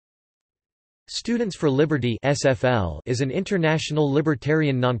Students for Liberty (SFL) is an international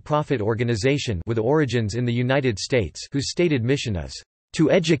libertarian nonprofit organization with origins in the United States whose stated mission is to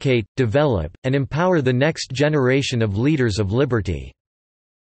educate, develop, and empower the next generation of leaders of liberty.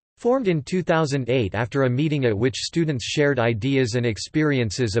 Formed in 2008 after a meeting at which students shared ideas and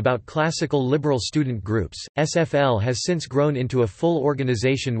experiences about classical liberal student groups, SFL has since grown into a full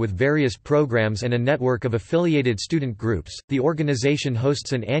organization with various programs and a network of affiliated student groups. The organization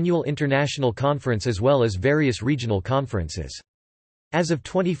hosts an annual international conference as well as various regional conferences. As of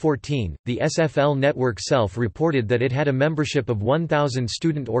 2014, the SFL network self-reported that it had a membership of 1,000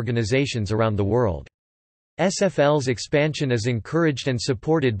 student organizations around the world. SFL's expansion is encouraged and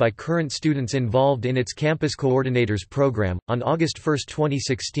supported by current students involved in its Campus Coordinators program. On August 1,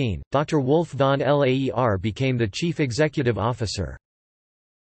 2016, Dr. Wolf von Laer became the Chief Executive Officer.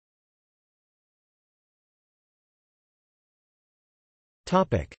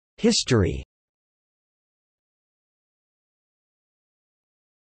 History.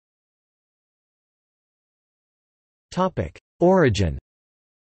 Origin.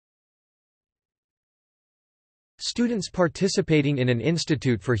 Students participating in an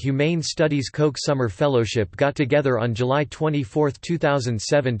Institute for Humane Studies Koch Summer Fellowship got together on July 24,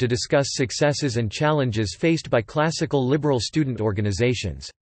 2007 to discuss successes and challenges faced by classical liberal student organizations.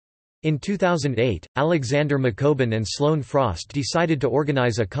 In 2008, Alexander McCoben and Sloane Frost decided to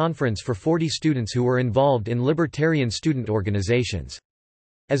organize a conference for 40 students who were involved in libertarian student organizations.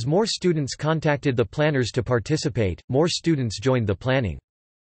 As more students contacted the planners to participate, more students joined the planning.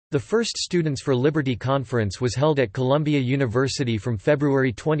 The first Students for Liberty conference was held at Columbia University from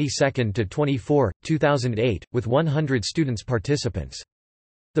February 22 to 24, 2008, with 100 students participants.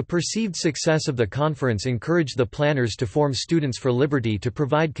 The perceived success of the conference encouraged the planners to form Students for Liberty to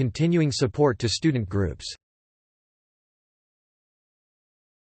provide continuing support to student groups.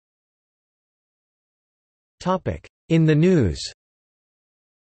 In the news.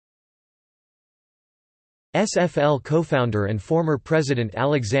 SFL co-founder and former president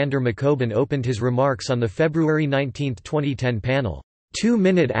Alexander McCoben opened his remarks on the February 19, 2010 panel,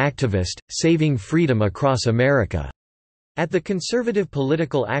 "2-Minute Activist, Saving Freedom Across America," at the Conservative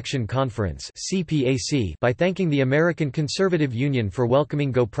Political Action Conference (CPAC) by thanking the American Conservative Union for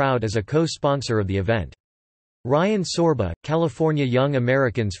welcoming Go Proud as a co-sponsor of the event. Ryan Sorba, California Young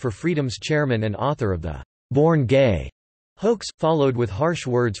Americans for Freedom's chairman and author of the "Born Gay" hoax, followed with harsh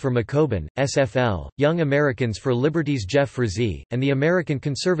words for McCoben, SFL, Young Americans for Liberty's Jeff Frazee, and the American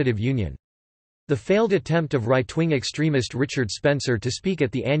Conservative Union. The failed attempt of right-wing extremist Richard Spencer to speak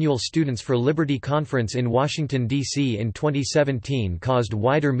at the annual Students for Liberty conference in Washington, D.C. in 2017 caused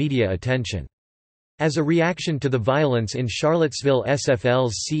wider media attention. As a reaction to the violence in Charlottesville,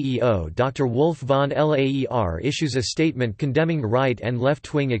 SFL's CEO Dr. Wolf von Laer issues a statement condemning right and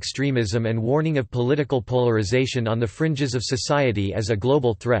left-wing extremism and warning of political polarization on the fringes of society as a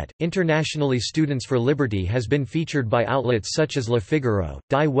global threat. Internationally, Students for Liberty has been featured by outlets such as Le Figaro,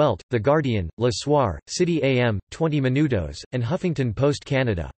 Die Welt, The Guardian, Le Soir, City AM, 20 Minutos, and Huffington Post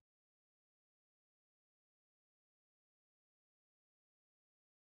Canada.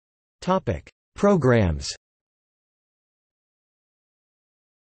 Programs.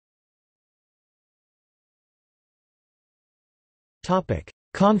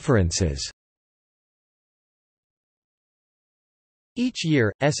 Conferences. Each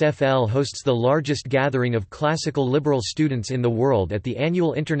year, SFL hosts the largest gathering of classical liberal students in the world at the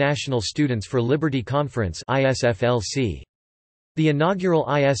annual International Students for Liberty Conference (ISFLC). The inaugural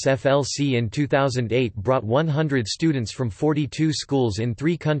ISFLC in 2008 brought 100 students from 42 schools in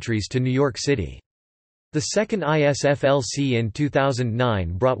 3 countries to New York City. The second ISFLC in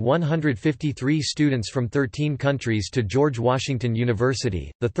 2009 brought 153 students from 13 countries to George Washington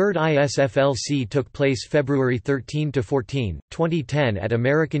University. The third ISFLC took place February 13 to 14, 2010 at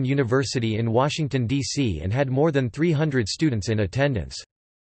American University in Washington, D.C. and had more than 300 students in attendance.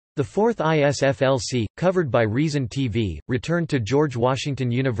 The fourth ISFLC, covered by Reason TV, returned to George Washington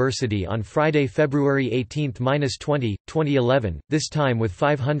University on Friday, February 18–20, 2011, this time with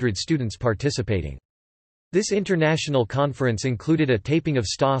 500 students participating. This international conference included a taping of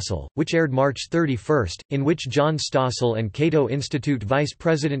Stossel, which aired March 31, in which John Stossel and Cato Institute Vice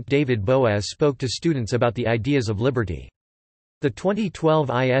President David Boaz spoke to students about the ideas of liberty. The 2012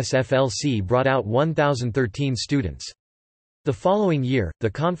 ISFLC brought out 1,013 students. The following year,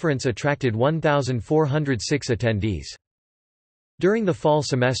 the conference attracted 1,406 attendees. During the fall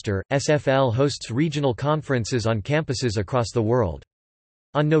semester, SFL hosts regional conferences on campuses across the world.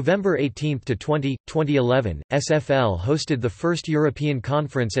 On November 18–20, 2011, SFL hosted the first European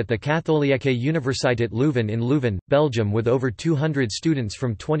conference at the Katholieke Universiteit Leuven in Leuven, Belgium, with over 200 students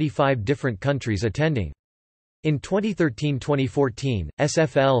from 25 different countries attending. In 2013–2014,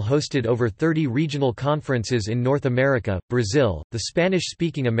 SFL hosted over 30 regional conferences in North America, Brazil, the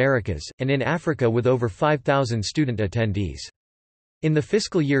Spanish-speaking Americas, and in Africa with over 5,000 student attendees. In the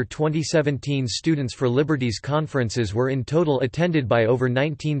fiscal year 2017, Students for Liberty's conferences were in total attended by over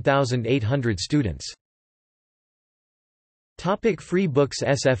 19,800 students. Free books.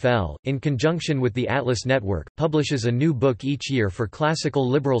 SFL, in conjunction with the Atlas Network, publishes a new book each year for classical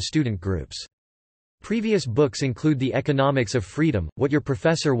liberal student groups. Previous books include The Economics of Freedom, What Your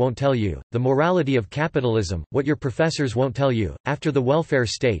Professor Won't Tell You, The Morality of Capitalism, What Your Professors Won't Tell You, After the Welfare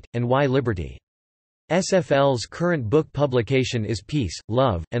State, and Why Liberty. SFL's current book publication is Peace,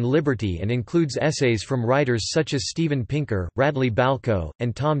 Love, and Liberty and includes essays from writers such as Steven Pinker, Radley Balko,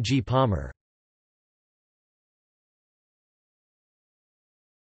 and Tom G. Palmer.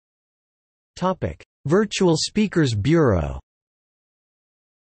 Virtual Speakers Bureau.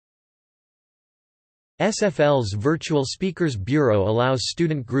 SFL's Virtual Speakers Bureau allows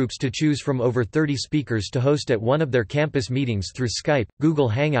student groups to choose from over 30 speakers to host at one of their campus meetings through Skype, Google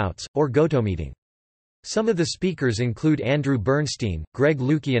Hangouts, or GoToMeeting. Some of the speakers include Andrew Bernstein, Greg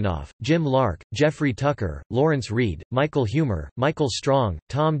Lukianoff, Jim Lark, Jeffrey Tucker, Lawrence Reed, Michael Humer, Michael Strong,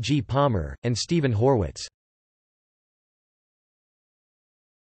 Tom G. Palmer, and Stephen Horwitz.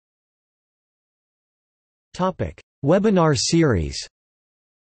 Webinar series.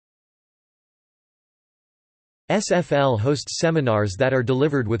 SFL hosts seminars that are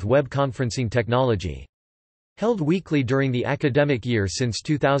delivered with web conferencing technology. Held weekly during the academic year since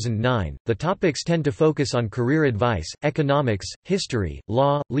 2009, the topics tend to focus on career advice, economics, history,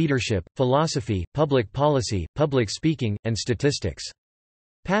 law, leadership, philosophy, public policy, public speaking, and statistics.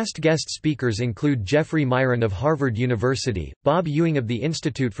 Past guest speakers include Jeffrey Myron of Harvard University, Bob Ewing of the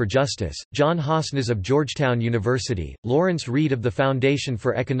Institute for Justice, John Hosnes of Georgetown University, Lawrence Reed of the Foundation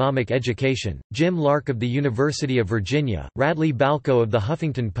for Economic Education, Jim Lark of the University of Virginia, Radley Balko of the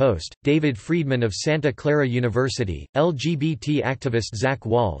Huffington Post, David Friedman of Santa Clara University, LGBT activist Zach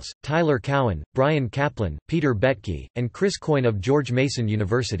Walls, Tyler Cowen, Brian Kaplan, Peter Betke, and Chris Coyne of George Mason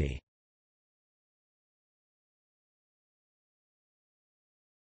University.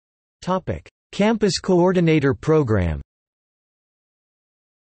 Campus Coordinator Program.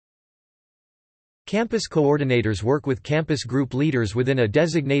 Campus coordinators work with campus group leaders within a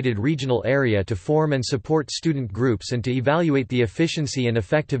designated regional area to form and support student groups and to evaluate the efficiency and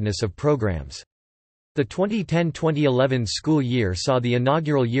effectiveness of programs. The 2010-2011 school year saw the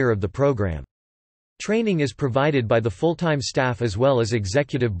inaugural year of the program. Training is provided by the full-time staff as well as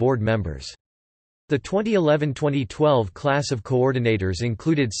executive board members. The 2011–2012 class of coordinators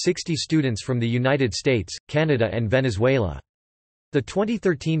included 60 students from the United States, Canada and Venezuela. The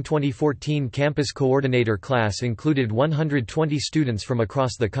 2013–2014 campus coordinator class included 120 students from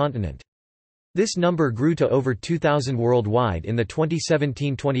across the continent. This number grew to over 2,000 worldwide in the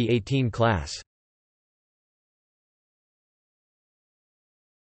 2017–2018 class.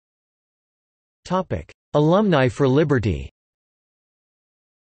 Alumni for Liberty.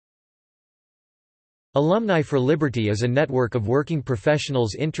 Alumni for Liberty is a network of working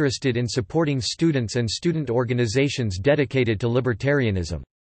professionals interested in supporting students and student organizations dedicated to libertarianism.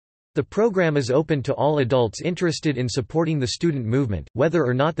 The program is open to all adults interested in supporting the student movement, whether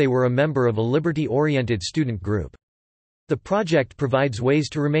or not they were a member of a liberty-oriented student group. The project provides ways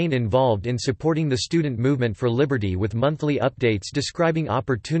to remain involved in supporting the student movement for liberty with monthly updates describing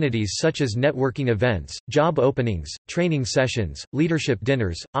opportunities such as networking events, job openings, training sessions, leadership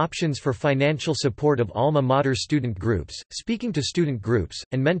dinners, options for financial support of alma mater student groups, speaking to student groups,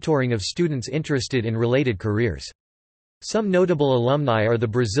 and mentoring of students interested in related careers. Some notable alumni are the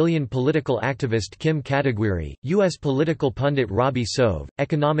Brazilian political activist Kim Kataguiri, U.S. political pundit Robbie Sove,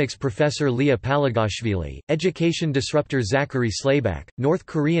 economics professor Leah Palagashvili, education disruptor Zachary Slayback, North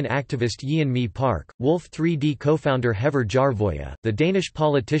Korean activist Yeon-mi Park, Wolf 3D co-founder Hever Jarvoya, the Danish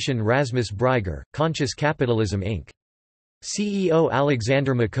politician Rasmus Breiger, Conscious Capitalism Inc. CEO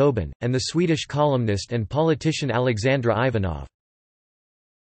Alexander Makobin, and the Swedish columnist and politician Alexandra Ivanov.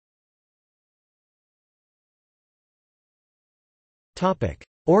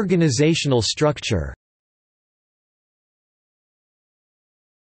 Organizational structure.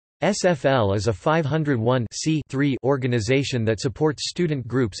 SFL is a 501(c)(3) organization that supports student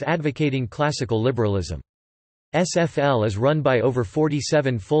groups advocating classical liberalism. SFL is run by over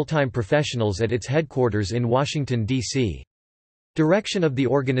 47 full-time professionals at its headquarters in Washington, D.C. Direction of the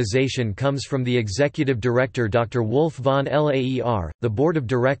organization comes from the executive director Dr. Wolf von Laer, the board of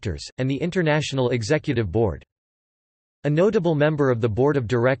directors, and the International Executive Board. A notable member of the board of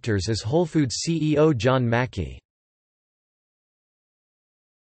directors is Whole Foods CEO John Mackey.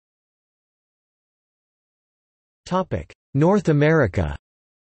 North America.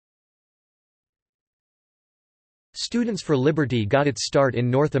 Students for Liberty got its start in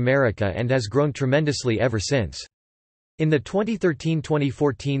North America and has grown tremendously ever since. In the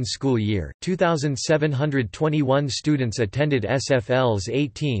 2013-2014 school year, 2,721 students attended SFL's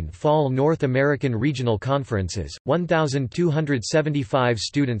 18 Fall North American Regional Conferences, 1,275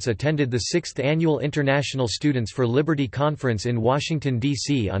 students attended the 6th Annual International Students for Liberty Conference in Washington,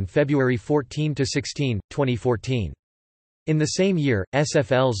 D.C. on February 14–16, 2014. In the same year,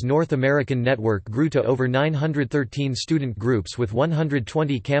 SFL's North American network grew to over 913 student groups with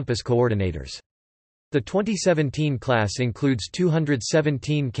 120 campus coordinators. The 2017 class includes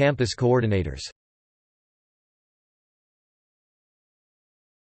 217 campus coordinators.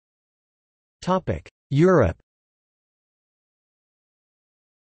 Europe.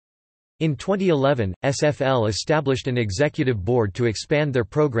 In 2011, SFL established an executive board to expand their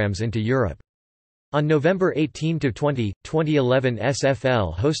programs into Europe. On November 18–20, 2011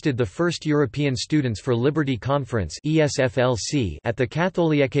 SFL hosted the first European Students for Liberty Conference at the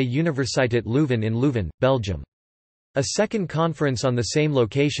Katholieke Universiteit Leuven in Leuven, Belgium. A second conference on the same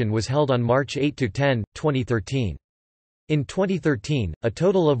location was held on March 8–10, 2013. In 2013, a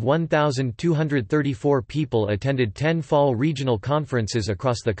total of 1,234 people attended 10 fall regional conferences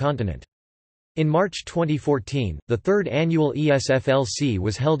across the continent. In March 2014, the third annual ESFLC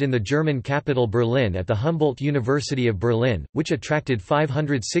was held in the German capital Berlin at the Humboldt University of Berlin, which attracted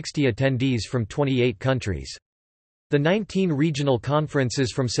 560 attendees from 28 countries. The 19 regional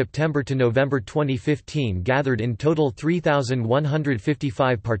conferences from September to November 2015 gathered in total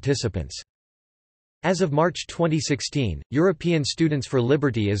 3,155 participants. As of March 2016, European Students for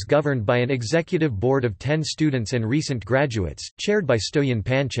Liberty is governed by an executive board of 10 students and recent graduates, chaired by Stoyan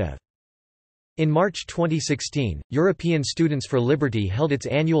Panchev. In March 2016, European Students for Liberty held its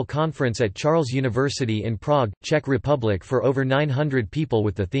annual conference at Charles University in Prague, Czech Republic for over 900 people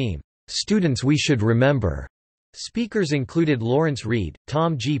with the theme, "Students We Should Remember." Speakers included Lawrence Reed,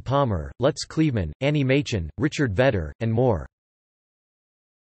 Tom G. Palmer, Lutz Kleveman, Annie Machen, Richard Vedder, and more.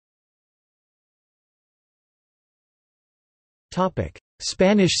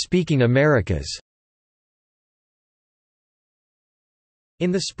 Spanish-speaking Americas. In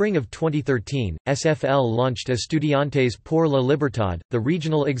the spring of 2013, SFL launched Estudiantes por la Libertad, the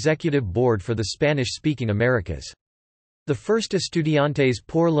regional executive board for the Spanish-speaking Americas. The first Estudiantes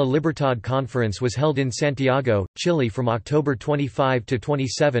por la Libertad conference was held in Santiago, Chile from October 25 to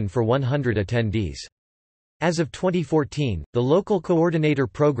 27 for 100 attendees. As of 2014, the local coordinator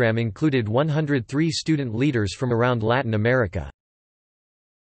program included 103 student leaders from around Latin America.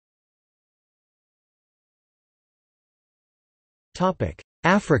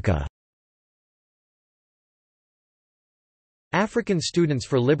 Africa. African Students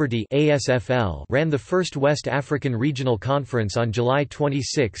for Liberty (ASFL) ran the first West African Regional Conference on July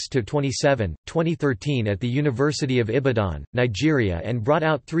 26–27, 2013 at the University of Ibadan, Nigeria and brought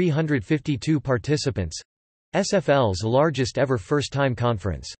out 352 participants—SFL's largest ever first-time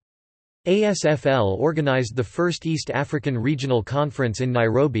conference. ASFL organized the first East African Regional Conference in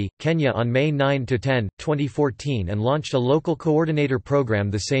Nairobi, Kenya on May 9–10, 2014 and launched a local coordinator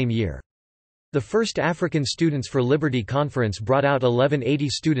program the same year. The first African Students for Liberty Conference brought out 1180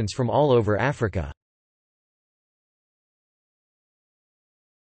 students from all over Africa.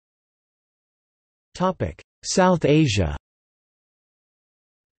 South Asia.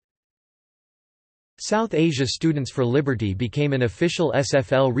 South Asia Students for Liberty became an official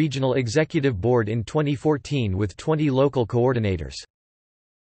SFL Regional Executive Board in 2014 with 20 local coordinators.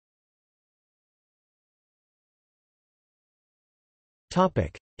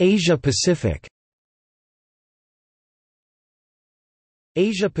 Asia Pacific.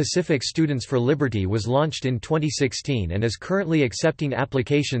 Asia Pacific Students for Liberty was launched in 2016 and is currently accepting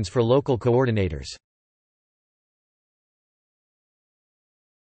applications for local coordinators.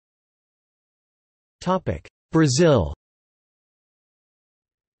 Brazil.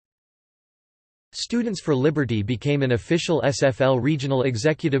 Students for Liberty became an official SFL Regional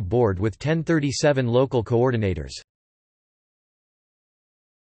Executive Board with 1037 local coordinators.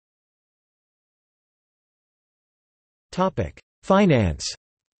 Finance.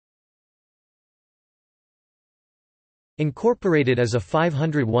 Incorporated as a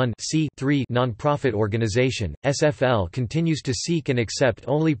 501 nonprofit organization, SFL continues to seek and accept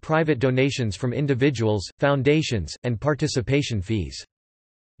only private donations from individuals, foundations, and participation fees.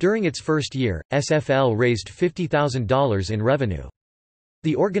 During its first year, SFL raised $50,000 in revenue.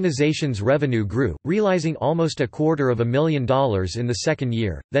 The organization's revenue grew, realizing almost $250,000 in the second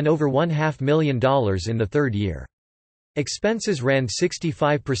year, then over $500,000 in the third year. Expenses ran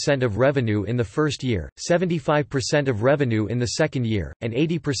 65% of revenue in the first year, 75% of revenue in the second year, and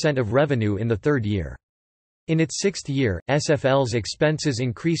 80% of revenue in the third year. In its sixth year, SFL's expenses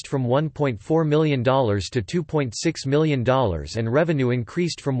increased from $1.4 million to $2.6 million and revenue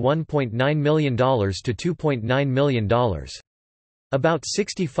increased from $1.9 million to $2.9 million. About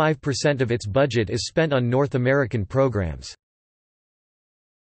 65% of its budget is spent on North American programs.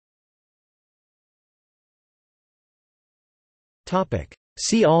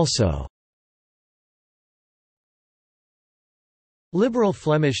 See also: Liberal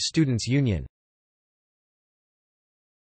Flemish Students' Union.